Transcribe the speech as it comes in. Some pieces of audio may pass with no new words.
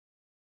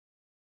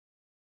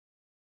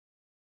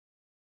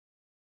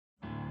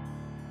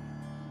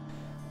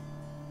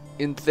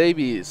In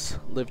Thebes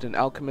lived an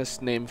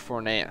alchemist named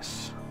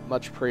Fornaeus,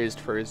 much praised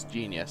for his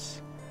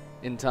genius.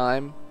 In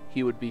time,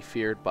 he would be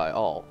feared by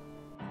all.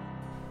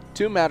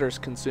 Two matters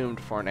consumed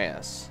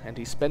Fornaeus, and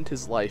he spent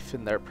his life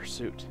in their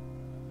pursuit.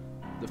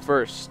 The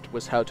first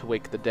was how to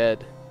wake the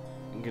dead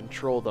and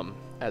control them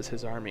as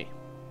his army.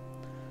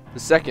 The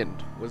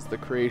second was the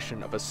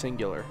creation of a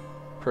singular,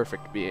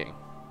 perfect being.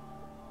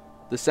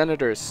 The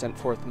senators sent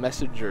forth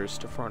messengers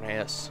to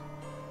Fornaeus.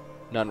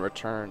 None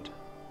returned.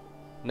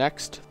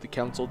 Next, the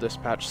council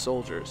dispatched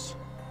soldiers,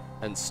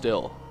 and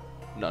still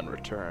none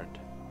returned.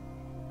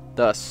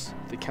 Thus,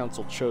 the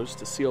council chose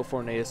to seal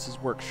Fornaeus'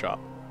 workshop,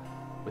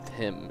 with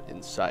him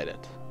inside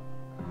it.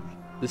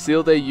 The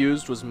seal they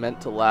used was meant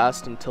to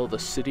last until the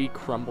city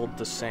crumbled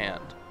to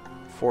sand,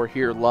 for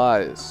here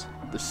lies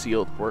the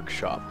sealed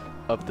workshop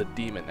of the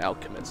demon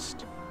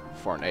alchemist,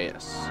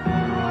 Fornaeus.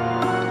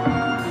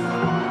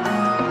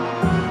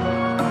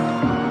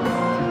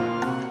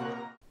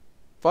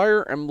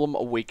 Fire Emblem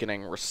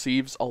Awakening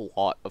receives a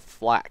lot of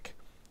flack,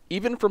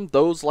 even from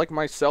those like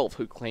myself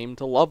who claim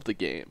to love the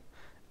game,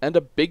 and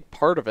a big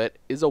part of it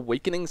is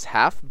Awakening's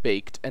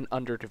half-baked and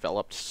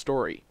underdeveloped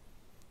story.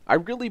 I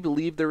really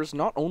believe there is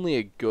not only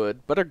a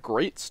good, but a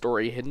great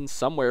story hidden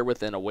somewhere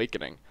within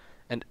Awakening,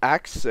 and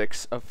Act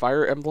 6 of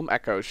Fire Emblem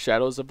Echoes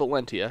Shadows of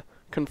Valentia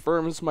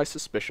confirms my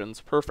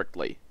suspicions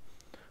perfectly.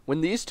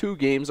 When these two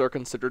games are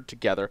considered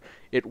together,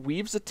 it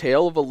weaves a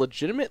tale of a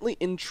legitimately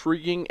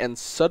intriguing and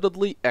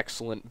subtly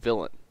excellent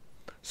villain.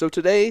 So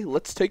today,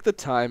 let's take the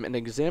time and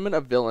examine a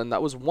villain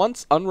that was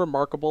once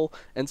unremarkable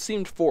and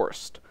seemed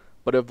forced,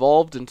 but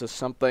evolved into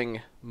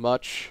something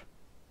much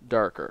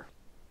darker.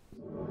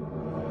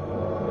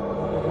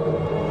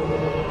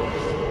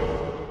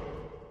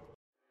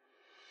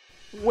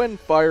 When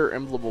Fire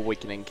Emblem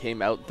Awakening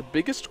came out, the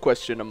biggest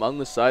question among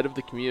the side of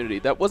the community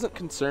that wasn't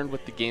concerned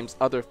with the game's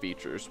other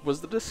features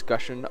was the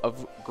discussion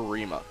of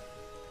Grima.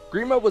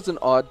 Grima was an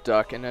odd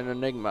duck and an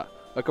enigma,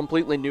 a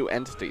completely new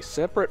entity,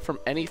 separate from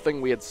anything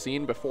we had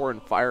seen before in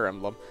Fire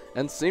Emblem,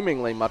 and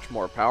seemingly much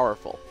more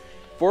powerful.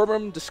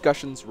 Forum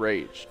discussions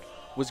raged.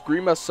 Was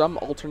Grima some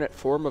alternate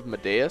form of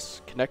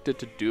Medeus, connected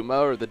to Duma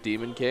or the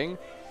Demon King,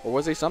 or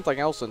was he something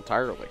else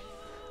entirely?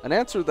 An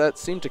answer that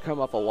seemed to come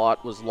up a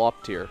lot was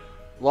Loptir.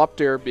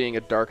 Loptir being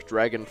a dark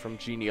dragon from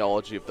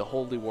genealogy of the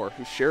Holy War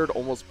who shared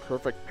almost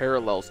perfect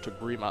parallels to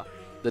Grima,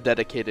 the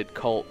dedicated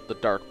cult, the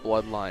Dark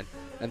Bloodline,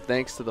 and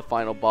thanks to the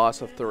final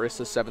boss of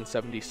Tharissa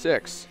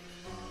 776,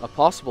 a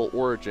possible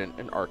origin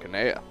in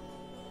Arcanea.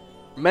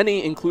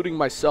 Many, including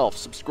myself,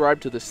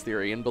 subscribed to this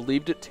theory and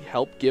believed it to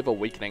help give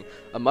Awakening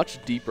a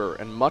much deeper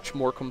and much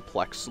more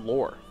complex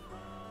lore.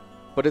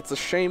 But it's a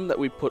shame that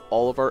we put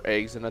all of our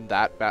eggs in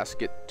that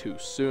basket too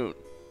soon.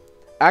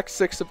 Act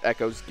 6 of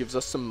Echoes gives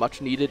us some much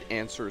needed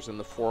answers in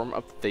the form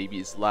of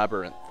Thebes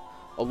Labyrinth,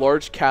 a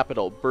large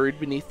capital buried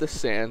beneath the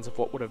sands of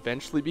what would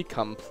eventually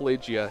become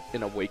Pelagia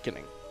in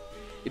Awakening.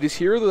 It is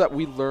here that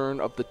we learn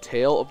of the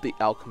tale of the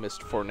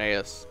alchemist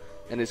Fornaeus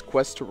and his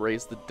quest to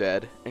raise the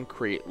dead and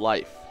create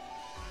life.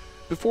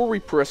 Before we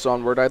press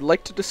onward, I'd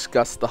like to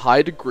discuss the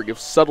high degree of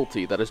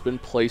subtlety that has been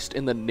placed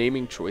in the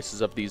naming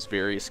choices of these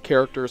various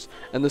characters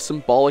and the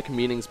symbolic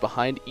meanings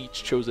behind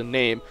each chosen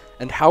name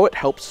and how it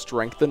helps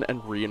strengthen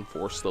and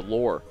reinforce the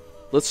lore.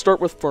 Let's start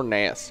with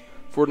Fornaeus.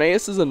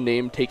 Fornaeus is a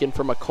name taken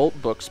from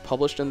occult books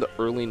published in the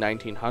early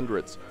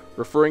 1900s,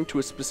 referring to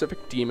a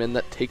specific demon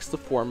that takes the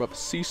form of a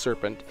sea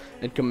serpent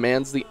and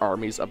commands the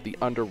armies of the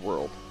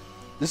underworld.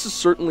 This is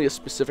certainly a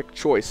specific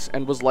choice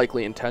and was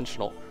likely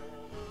intentional,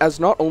 as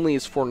not only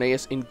is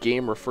Fornaeus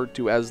in-game referred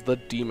to as the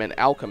Demon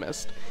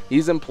Alchemist, he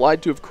is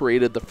implied to have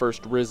created the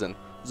first Risen,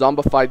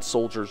 zombified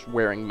soldiers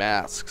wearing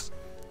masks.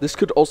 This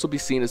could also be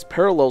seen as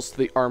parallels to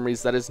the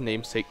armies that his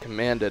namesake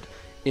commanded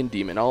in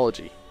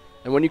demonology.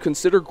 And when you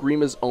consider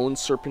Grima's own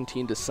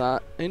serpentine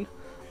design,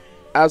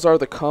 as are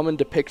the common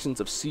depictions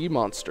of sea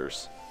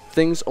monsters,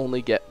 things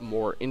only get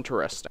more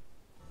interesting.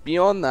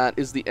 Beyond that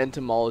is the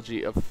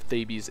etymology of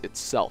Thebes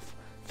itself.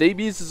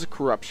 Thebes is a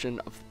corruption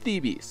of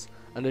Thebes,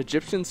 an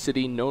Egyptian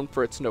city known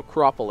for its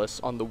necropolis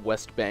on the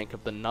west bank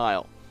of the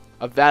Nile,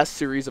 a vast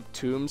series of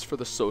tombs for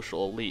the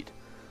social elite.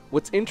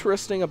 What's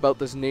interesting about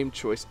this name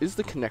choice is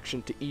the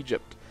connection to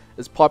Egypt,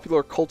 as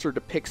popular culture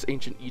depicts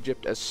ancient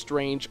Egypt as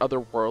strange,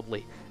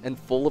 otherworldly, and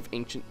full of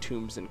ancient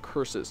tombs and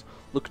curses.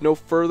 Look no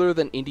further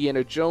than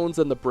Indiana Jones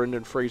and the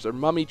Brendan Fraser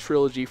Mummy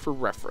trilogy for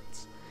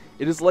reference.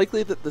 It is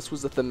likely that this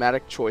was a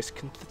thematic choice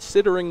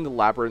considering the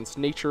labyrinth's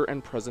nature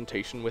and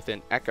presentation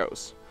within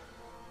Echoes.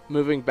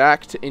 Moving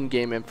back to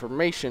in-game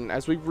information,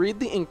 as we read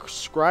the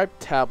inscribed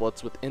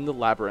tablets within the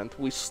labyrinth,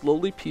 we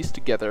slowly piece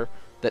together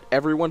that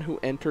everyone who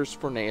enters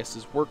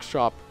Fornaeus'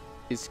 workshop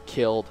is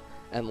killed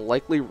and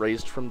likely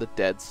raised from the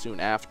dead soon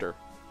after.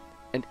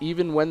 And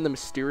even when the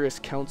mysterious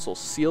council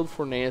sealed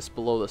Fornaeus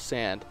below the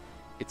sand,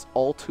 it's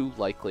all too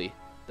likely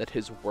that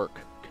his work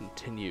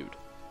continued.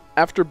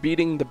 After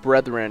beating the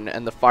Brethren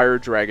and the Fire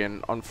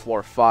Dragon on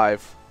floor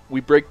 5,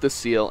 we break the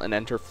seal and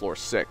enter floor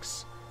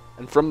 6.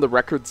 And from the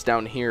records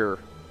down here,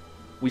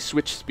 we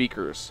switch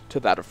speakers to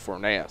that of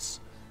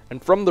Fornaeus,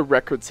 and from the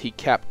records he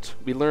kept,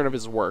 we learn of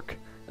his work,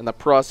 and the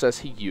process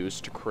he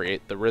used to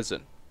create the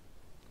Risen.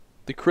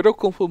 The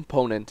critical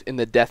component in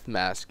the death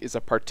mask is a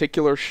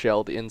particular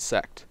shelled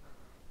insect.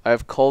 I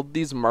have called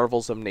these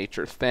marvels of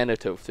nature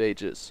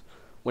thanatophages.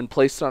 When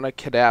placed on a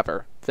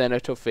cadaver,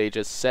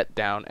 thanatophages set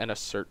down and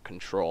assert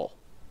control.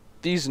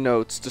 These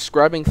notes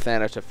describing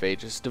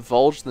thanatophages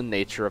divulge the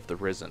nature of the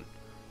Risen.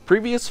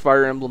 Previous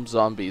Fire Emblem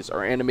zombies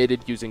are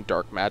animated using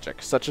dark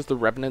magic, such as the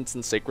Revenants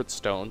in Sacred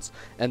Stones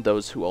and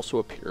those who also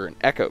appear in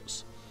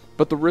Echoes.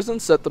 But the Risen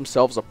set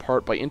themselves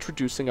apart by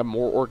introducing a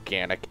more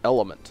organic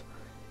element.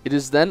 It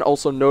is then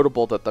also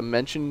notable that the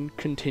mention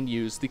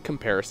continues the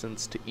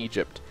comparisons to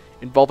Egypt,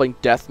 involving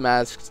death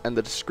masks, and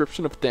the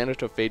description of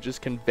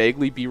thanatophages can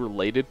vaguely be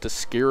related to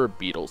scarab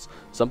beetles,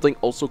 something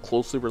also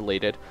closely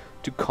related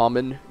to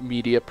common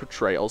media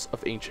portrayals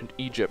of ancient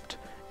Egypt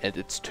and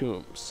its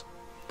tombs.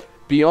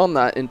 Beyond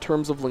that, in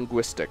terms of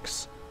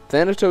linguistics,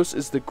 Thanatos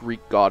is the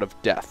Greek god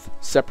of death,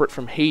 separate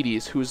from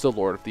Hades, who is the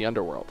lord of the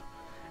underworld.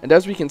 And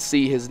as we can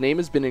see, his name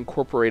has been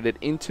incorporated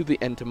into the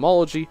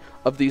etymology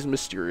of these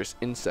mysterious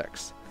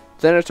insects.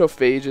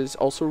 Thanatophages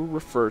also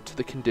refer to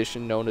the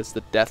condition known as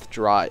the death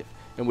drive,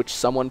 in which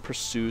someone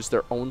pursues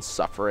their own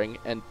suffering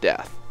and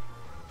death.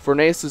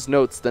 Fornaeus'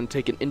 notes then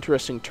take an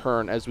interesting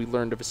turn as we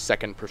learned of his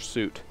second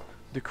pursuit,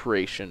 the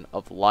creation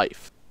of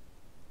life.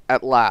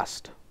 At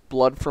last,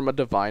 blood from a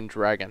divine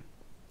dragon.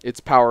 Its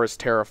power is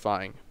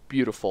terrifying,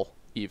 beautiful,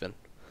 even.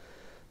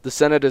 The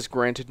Senate has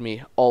granted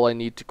me all I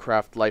need to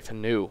craft life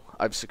anew.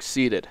 I've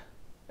succeeded.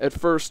 At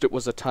first it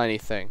was a tiny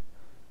thing,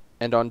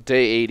 and on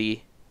day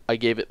 80, I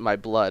gave it my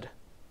blood.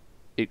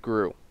 It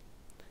grew.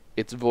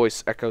 Its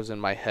voice echoes in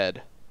my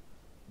head.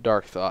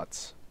 Dark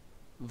thoughts.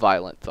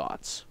 Violent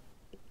thoughts.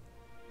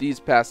 These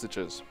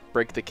passages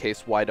break the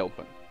case wide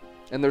open,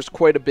 and there's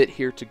quite a bit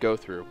here to go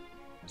through,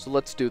 so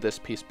let's do this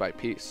piece by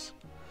piece.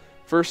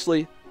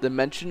 Firstly, the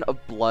mention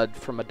of blood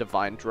from a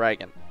divine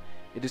dragon.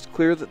 It is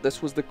clear that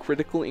this was the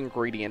critical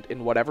ingredient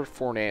in whatever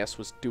Fornaeus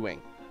was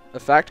doing, a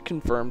fact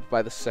confirmed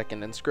by the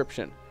second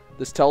inscription.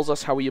 This tells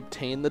us how he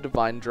obtained the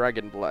divine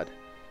dragon blood.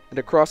 And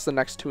across the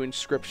next two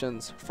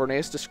inscriptions,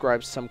 Fornaeus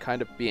describes some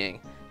kind of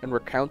being, and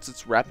recounts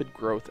its rapid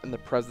growth in the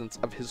presence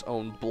of his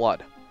own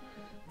blood.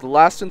 The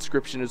last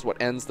inscription is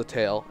what ends the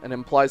tale, and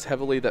implies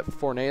heavily that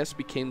Fornaeus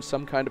became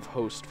some kind of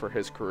host for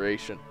his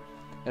creation.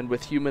 And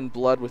with human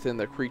blood within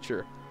the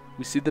creature,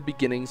 we see the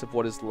beginnings of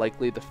what is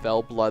likely the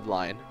fell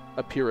bloodline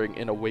appearing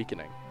in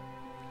Awakening.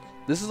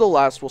 This is the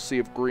last we'll see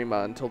of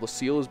Grima until the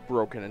seal is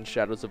broken in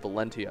Shadows of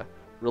Valentia,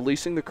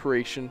 releasing the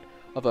creation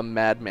of a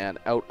madman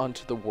out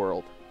onto the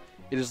world.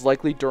 It is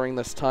likely during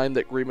this time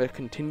that Grima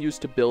continues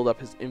to build up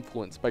his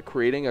influence by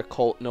creating a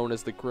cult known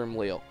as the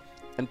Grimleal,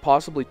 and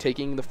possibly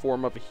taking the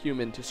form of a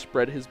human to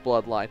spread his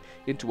bloodline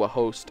into a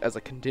host as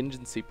a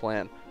contingency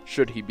plan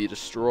should he be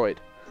destroyed.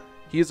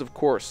 He is of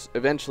course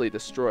eventually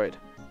destroyed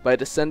by a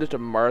descendant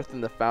of Marth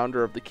and the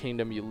founder of the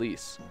kingdom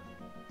Ulysse,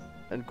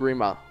 and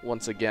Grima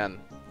once again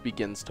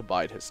begins to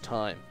bide his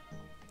time.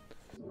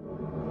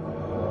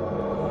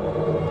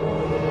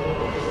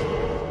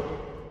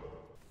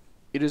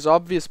 It is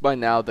obvious by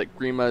now that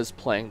Grima is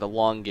playing the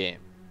long game.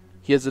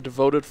 He has a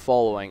devoted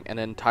following and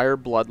an entire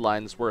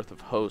bloodline's worth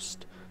of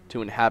host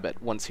to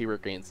inhabit once he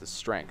regains his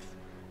strength.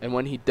 And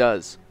when he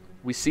does,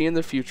 we see in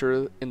the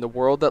future in the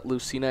world that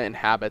Lucina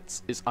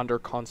inhabits is under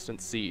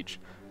constant siege.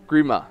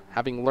 Grima,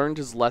 having learned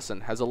his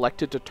lesson, has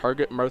elected to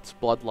target Mirth's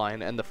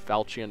bloodline and the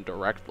Falchion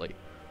directly.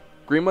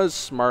 Grima is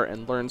smart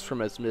and learns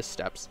from his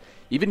missteps,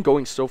 even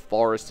going so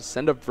far as to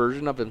send a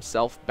version of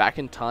himself back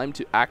in time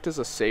to act as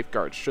a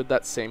safeguard should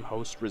that same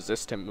host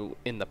resist him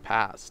in the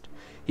past.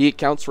 He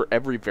accounts for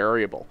every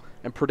variable,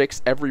 and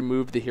predicts every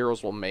move the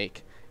heroes will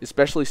make,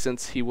 especially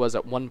since he was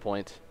at one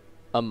point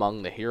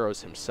among the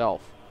heroes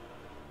himself.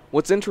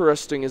 What's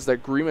interesting is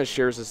that Grima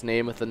shares his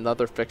name with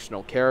another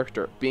fictional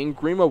character, being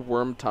Grima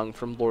Wormtongue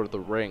from Lord of the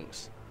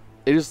Rings.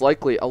 It is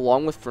likely,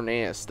 along with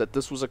Fornaeus, that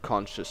this was a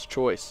conscious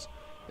choice.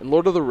 In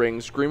Lord of the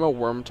Rings, Grima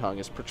Wormtongue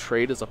is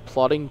portrayed as a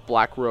plotting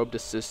black-robed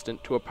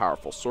assistant to a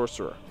powerful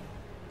sorcerer.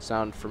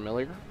 Sound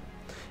familiar?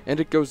 And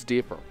it goes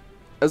deeper.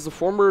 As the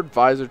former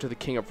advisor to the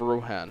King of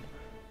Rohan,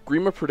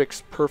 Grima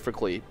predicts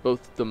perfectly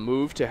both the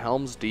move to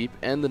Helm's Deep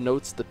and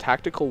notes the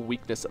tactical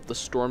weakness of the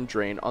storm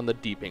drain on the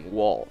Deeping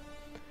Wall.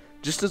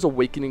 Just as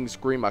Awakening's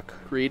Grima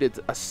created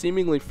a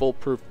seemingly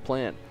foolproof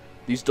plan,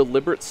 these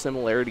deliberate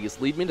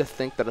similarities lead me to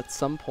think that at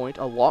some point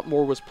a lot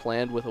more was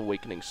planned with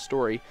Awakening's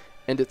story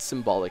and its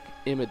symbolic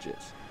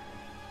images.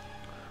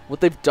 What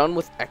they've done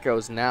with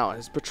Echoes now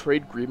has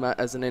portrayed Grima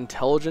as an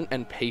intelligent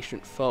and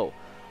patient foe,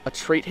 a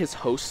trait his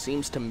host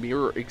seems to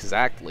mirror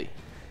exactly.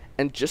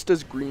 And just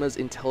as Grima's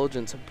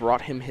intelligence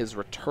brought him his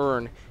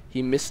return,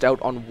 he missed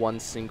out on one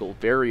single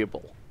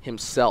variable,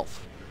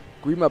 himself.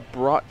 Grima,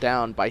 brought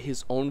down by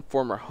his own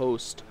former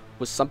host,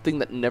 was something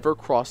that never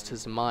crossed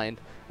his mind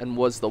and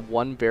was the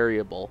one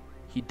variable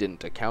he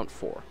didn't account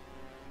for.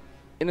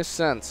 In a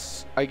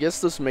sense, I guess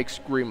this makes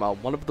Grima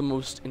one of the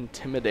most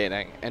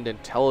intimidating and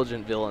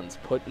intelligent villains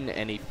put in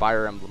any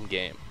Fire Emblem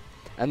game,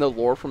 and the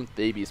lore from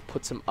Thebes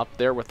puts him up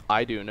there with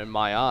Idun in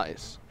my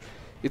eyes.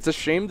 It's a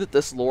shame that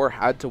this lore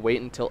had to wait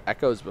until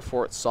Echoes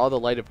before it saw the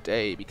light of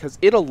day, because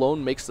it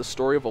alone makes the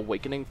story of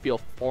Awakening feel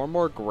far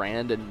more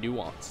grand and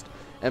nuanced,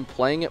 and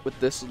playing it with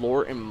this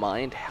lore in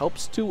mind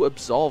helps to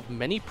absolve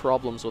many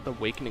problems with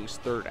Awakening's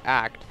third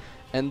act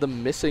and the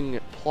missing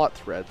plot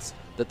threads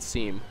that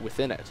seem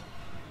within it.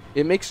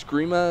 It makes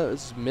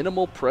Grima's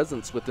minimal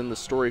presence within the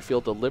story feel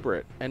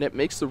deliberate, and it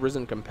makes the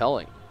Risen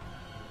compelling.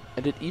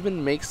 And it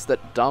even makes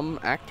that dumb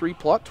Act 3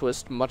 plot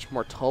twist much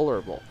more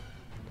tolerable.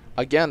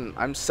 Again,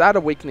 I'm sad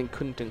Awakening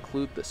couldn't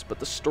include this, but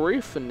the story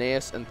of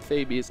Phineas and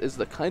Thebes is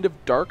the kind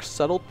of dark,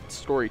 subtle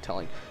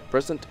storytelling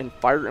present in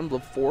Fire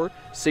Emblem 4,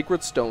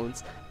 Sacred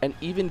Stones, and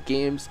even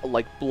games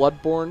like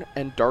Bloodborne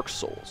and Dark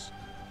Souls.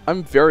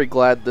 I'm very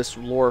glad this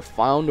lore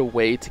found a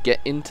way to get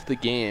into the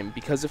game,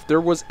 because if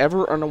there was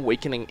ever an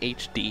Awakening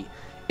HD,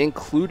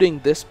 including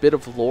this bit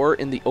of lore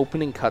in the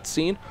opening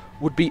cutscene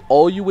would be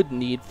all you would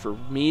need for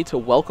me to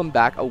welcome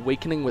back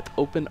Awakening with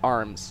open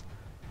arms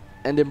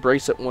and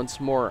embrace it once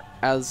more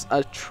as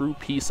a true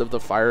piece of the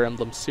Fire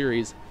Emblem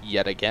series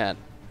yet again.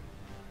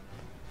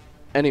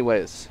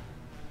 Anyways,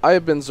 I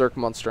have been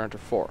ZerkMonsterHunter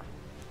 4.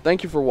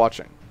 Thank you for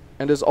watching,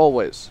 and as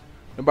always,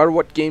 no matter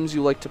what games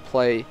you like to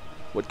play,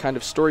 what kind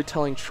of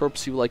storytelling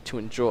tropes you like to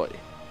enjoy,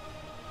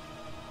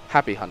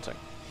 happy hunting.